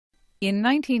In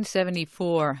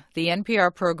 1974, the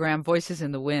NPR program Voices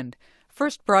in the Wind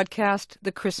first broadcast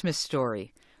The Christmas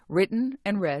Story, written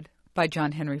and read by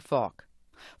John Henry Faulk.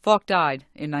 Faulk died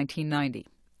in 1990.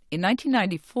 In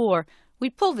 1994, we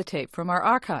pulled the tape from our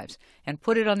archives and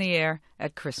put it on the air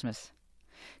at Christmas.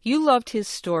 You loved his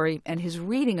story and his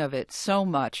reading of it so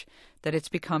much that it's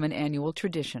become an annual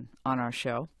tradition on our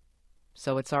show.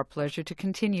 So it's our pleasure to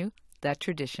continue that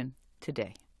tradition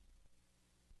today.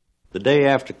 The day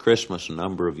after Christmas a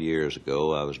number of years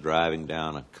ago, I was driving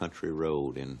down a country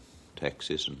road in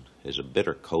Texas, and it was a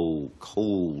bitter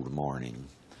cold morning.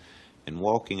 And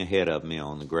walking ahead of me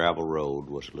on the gravel road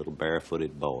was a little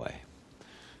barefooted boy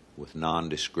with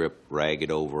nondescript ragged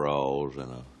overalls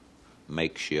and a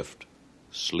makeshift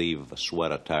sleeve of a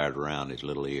sweater tied around his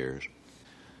little ears.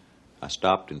 I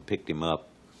stopped and picked him up.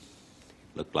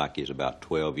 Looked like he was about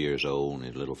 12 years old, and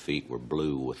his little feet were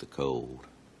blue with the cold.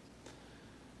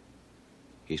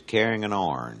 He's carrying an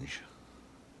orange.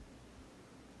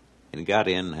 And he got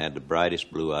in and had the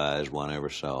brightest blue eyes one ever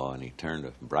saw, and he turned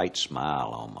a bright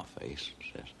smile on my face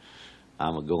and says,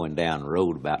 "I'm a-going down the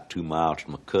road about 2 miles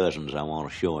to my cousin's. I want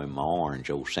to show him my orange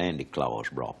old Santa Claus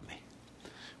brought me."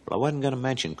 Well, I wasn't going to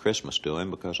mention Christmas to him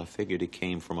because I figured he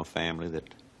came from a family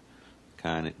that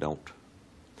don't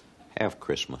have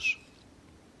Christmas.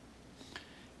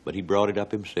 But he brought it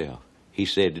up himself. He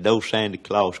said, "Did old Santa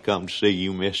Claus come to see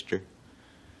you, mister?"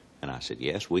 And I said,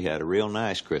 "Yes, we had a real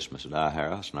nice Christmas at our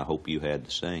house, and I hope you had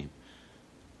the same."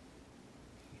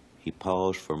 He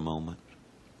paused for a moment,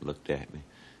 looked at me,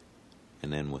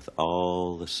 and then with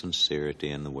all the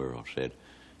sincerity in the world said,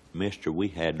 "Mister, we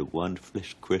had the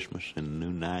wonderfulest Christmas in the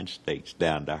United States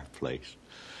down to our place.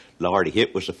 Lordy,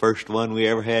 it was the first one we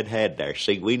ever had there.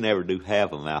 See, we never do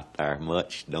have 'em out there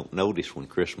much. Don't notice when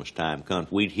Christmas time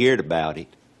comes. We'd heard about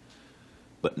it,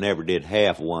 but never did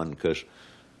have one because,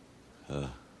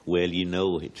 well, you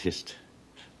know, it just,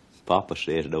 Papa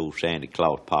says that old Santa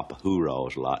Claus, Papa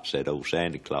hoorahs a lot, said old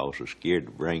Santa Claus was scared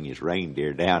to bring his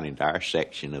reindeer down into our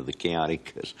section of the county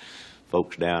because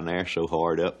folks down there so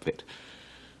hard up that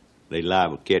they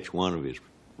liable to catch one of his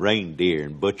reindeer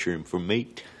and butcher him for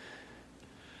meat."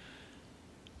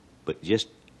 But just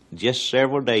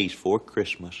several days before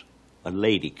Christmas, a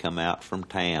lady come out from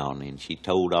town, and she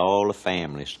told all the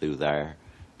families through there,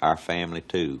 our family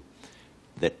too,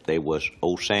 that there was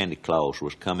old Santa Claus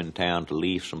was coming to town to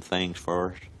leave some things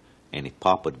for us, and if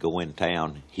Papa'd go in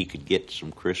town, he could get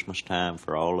some Christmas time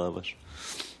for all of us.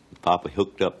 And Papa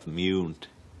hooked up the mule and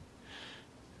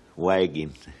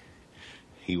wagon.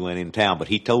 He went in town, but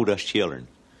he told us children,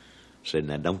 said,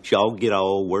 "Now don't y'all get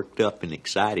all worked up and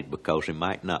excited because there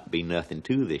might not be nothing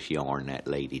to this yarn that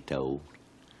lady told."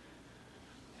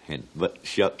 But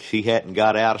shucks, he hadn't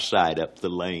got out of sight up the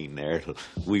lane there.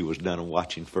 We was done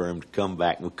watching for him to come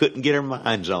back. We couldn't get our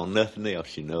minds on nothing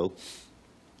else, you know.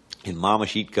 And Mama,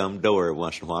 she'd come to her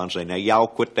once in a while and say, "Now y'all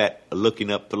quit that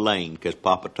looking up the lane because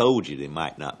Papa told you there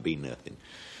might not be nothing."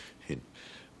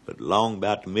 But along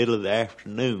about the middle of the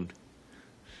afternoon,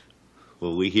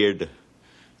 well, we heard the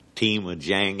team of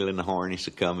jangling the harness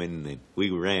a coming, and we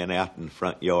ran out in the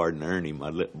front yard, and Ernie, my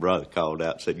little brother, called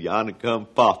out and said, "Yonder come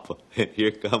Papa." And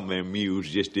here come them mules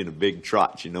just in a big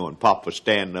trot, you know, and Papa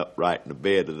standing upright in the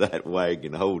bed of that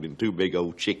wagon holding 2 big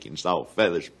old chickens, all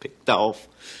feathers picked off.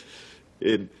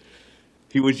 And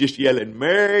he was just yelling,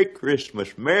 "Merry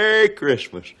Christmas, Merry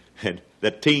Christmas." And the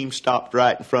team stopped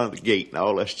right in front of the gate, and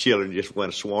all us children just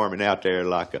went swarming out there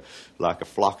like a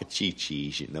flock of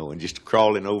chee-chees, you know, and just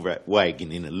crawling over that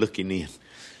wagon and looking in.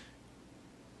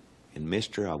 And,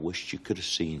 mister, I wished you could have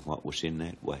seen what was in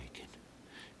that wagon.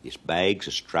 It's bags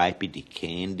of striped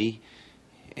candy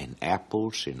and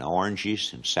apples and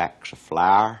oranges and sacks of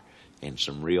flour and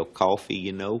some real coffee,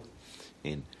 you know,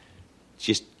 and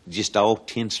just all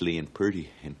tinsely and pretty.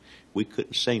 And we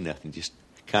couldn't say nothing, just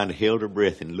kind of held her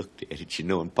breath and looked at it, you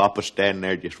know, and Papa standing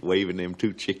there just waving them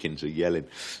 2 chickens and yelling,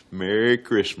 "Merry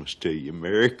Christmas to you,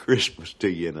 Merry Christmas to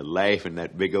you," and a laughing,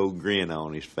 that big old grin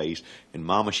on his face. And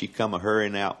Mama, she come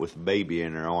a-hurrying out with the baby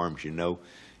in her arms, you know,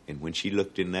 and when she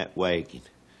looked in that wagon,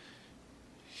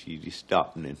 she just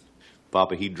stopped, and then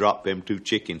Papa, he dropped them 2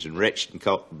 chickens and reached and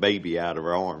caught the baby out of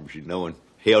her arms, you know, and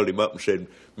held him up and said,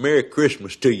 "Merry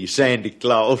Christmas to you, Santa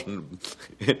Claus,"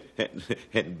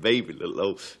 and baby, little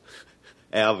old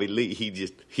Alvy Lee,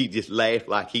 he just laughed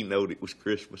like he knowed it was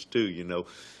Christmas too, you know.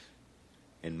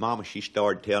 And Mama, she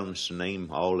started telling us to name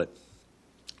all that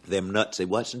them nuts. They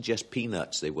wasn't just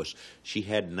peanuts. She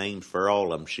had names for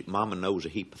all of them. Mama knows a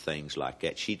heap of things like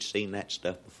that. She'd seen that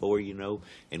stuff before, you know.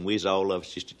 And we was all of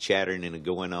us just chattering and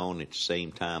going on at the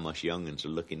same time. Us young'uns are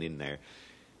looking in there.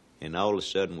 And all of a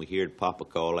sudden we heard Papa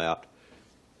call out,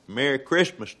 Merry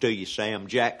Christmas to you, Sam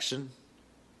Jackson.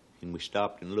 And we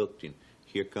stopped and looked, and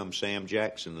here comes Sam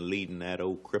Jackson leading that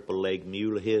old cripple-legged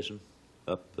mule of his'n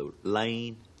up the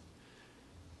lane.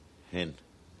 And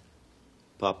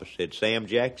Papa said, Sam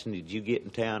Jackson, did you get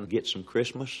in town and get some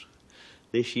Christmas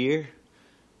this year?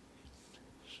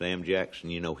 Sam Jackson,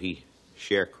 you know, he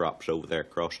sharecrops over there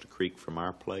across the creek from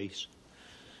our place.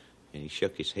 And he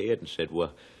shook his head and said,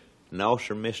 well, no,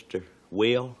 sir, Mr.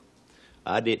 Will,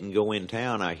 I didn't go in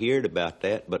town. I heard about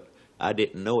that, but I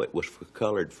didn't know it was for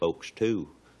colored folks, too.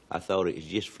 I thought it was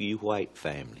just for you white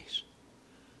families.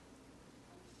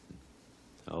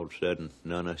 All of a sudden,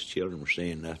 none of us children were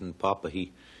saying nothing. Papa,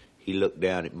 he looked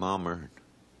down at Mama, and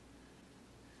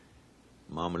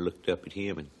Mama looked up at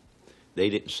him, and they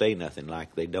didn't say nothing,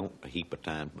 like they don't a heap of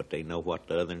times, but they know what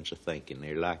the others are thinking.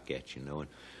 They're like that, you know. And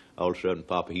all of a sudden,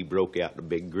 Papa, he broke out in a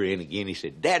big grin again. He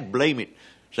said, Dad, blame it,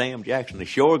 Sam Jackson,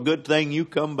 it's sure a good thing you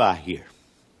come by here.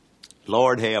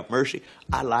 Lord have mercy,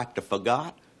 I like to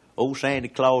forgot. Old Santa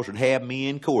Claus would have me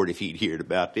in court if he'd heard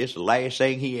about this. The last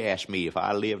thing he asked me if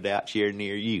I lived out here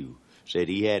near you. Said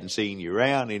he hadn't seen you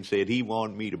around and said he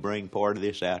wanted me to bring part of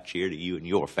this out here to you and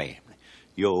your family.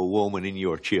 Your woman and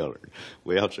your children.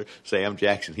 Well, sir, Sam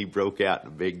Jackson, he broke out in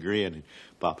a big grin, and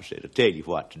Papa said, I'll tell you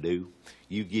what to do.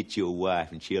 You get your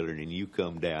wife and children, and you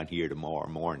come down here tomorrow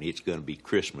morning. It's going to be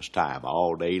Christmas time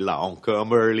all day long.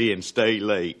 Come early and stay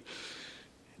late.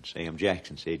 And Sam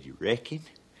Jackson said, you reckon?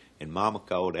 And Mama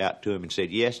called out to him and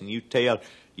said, yes, and you tell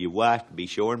your wife to be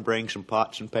sure and bring some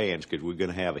pots and pans, because we're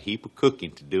going to have a heap of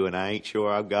cooking to do, and I ain't sure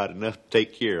I've got enough to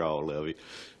take care of all of it.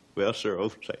 Well, sir,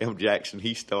 old Sam Jackson,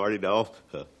 he started off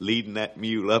leading that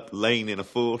mule up the lane in a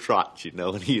full trot, you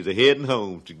know, and he was heading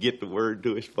home to get the word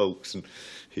to his folks and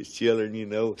his children, you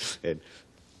know. And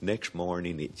next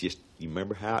morning, it just, you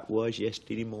remember how it was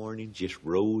yesterday morning? Just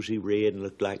rosy red and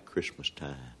looked like Christmas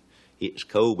time. It's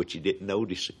cold, but you didn't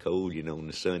notice the cold, you know, and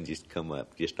the sun just come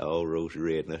up, just all rosy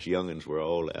red. And us young'uns were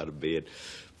all out of bed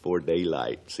before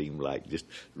daylight, seemed like, just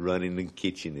running in the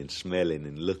kitchen and smelling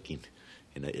and looking.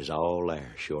 And it is all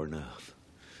there, sure enough.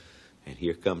 And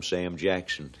here comes Sam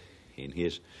Jackson and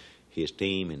his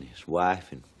team and his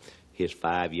wife and his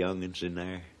 5 young'uns in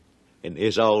there. And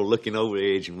it's all looking over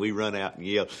the edge, and we run out and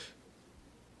yell,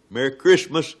 Merry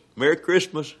Christmas, Merry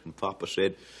Christmas. And Papa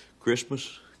said,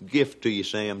 Christmas gift to you,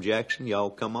 Sam Jackson.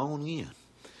 Y'all come on in.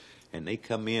 And they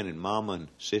come in, and Mama and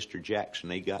Sister Jackson,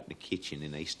 they got in the kitchen,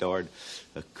 and they started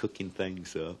cooking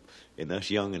things up. And us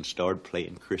young'uns started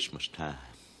playing Christmas time.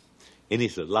 And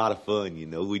it's a lot of fun, you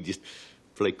know. We just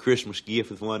play Christmas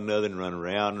gift with one another and run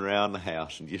around and around the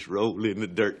house and just roll in the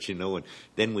dirt, you know. And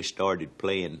then we started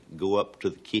playing go up to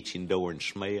the kitchen door and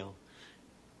smell.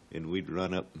 And we'd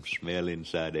run up and smell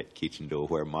inside that kitchen door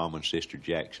where Mama and Sister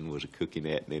Jackson was cooking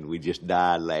at. And then we just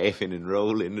die laughing and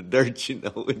roll in the dirt, you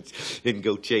know, and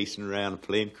go chasing around and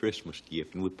playing Christmas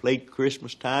gift. And we played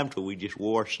Christmas time till we just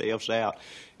wore ourselves out.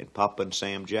 And Papa and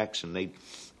Sam Jackson, they'd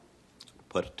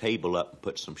put a table up and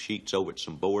put some sheets over it,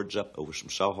 some boards up over some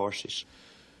sawhorses.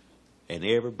 And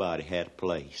everybody had a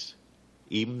place,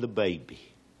 even the baby.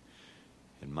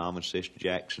 And Mama and Sister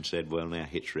Jackson said, well, now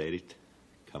it's ready.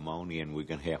 Come on in, we're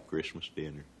going to have Christmas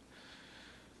dinner.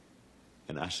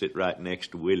 And I sit right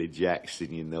next to Willie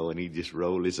Jackson, you know, and he'd just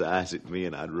roll his eyes at me,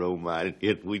 and I'd roll mine.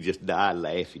 We just died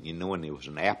laughing, you know, and there was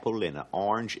an apple and an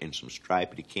orange and some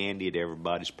stripedy candy at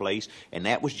everybody's place. And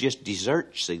that was just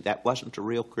dessert, see. That wasn't the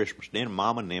real Christmas dinner.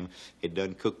 Mama and them had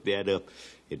done cooked that up,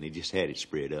 and they just had it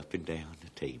spread up and down the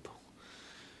table.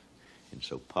 And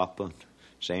so Papa and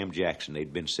Sam Jackson,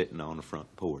 they'd been sitting on the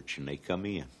front porch, and they come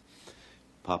in.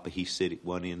 Papa, he sit at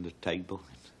one end of the table,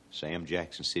 and Sam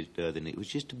Jackson sit at the other, and it was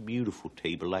just a beautiful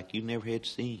table like you never had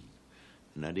seen.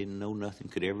 And I didn't know nothing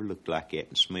could ever look like that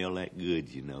and smell that good,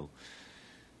 you know.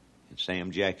 And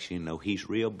Sam Jackson, you know, he's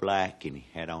real black, and he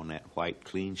had on that white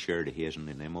clean shirt of his and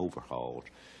them overalls.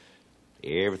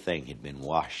 Everything had been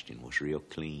washed and was real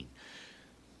clean.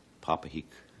 Papa, he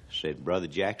said, Brother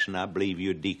Jackson, I believe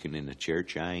you're a deacon in the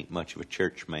church. I ain't much of a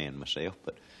church man myself,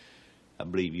 but I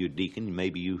believe you're a deacon.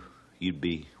 Maybe you'd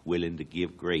be willing to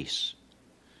give grace.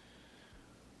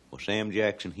 Well, Sam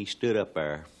Jackson, he stood up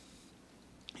there,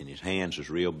 and his hands was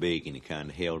real big, and he kind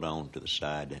of held on to the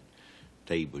side of that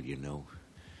table, you know.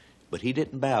 But he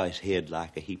didn't bow his head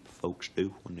like a heap of folks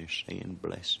do when they're saying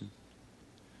blessing.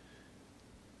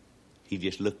 He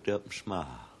just looked up and smiled.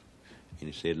 And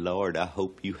he said, Lord, I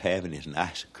hope you having as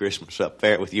nice a Christmas up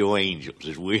there with your angels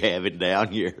as we have it down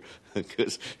here,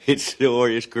 because it's sure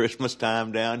is Christmas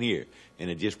time down here.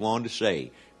 And I just wanted to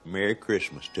say, Merry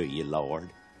Christmas to you, Lord.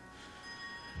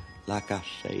 Like I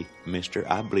say, mister,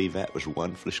 I believe that was the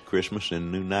wonderfulest Christmas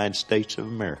in the United States of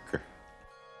America.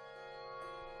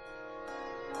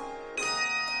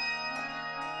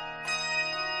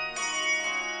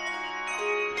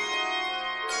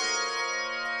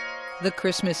 The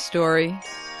Christmas Story,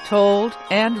 told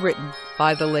and written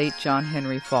by the late John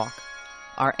Henry Faulk.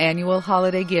 Our annual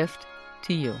holiday gift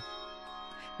to you.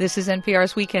 This is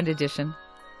NPR's Weekend Edition.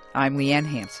 I'm Leanne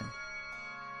Hansen.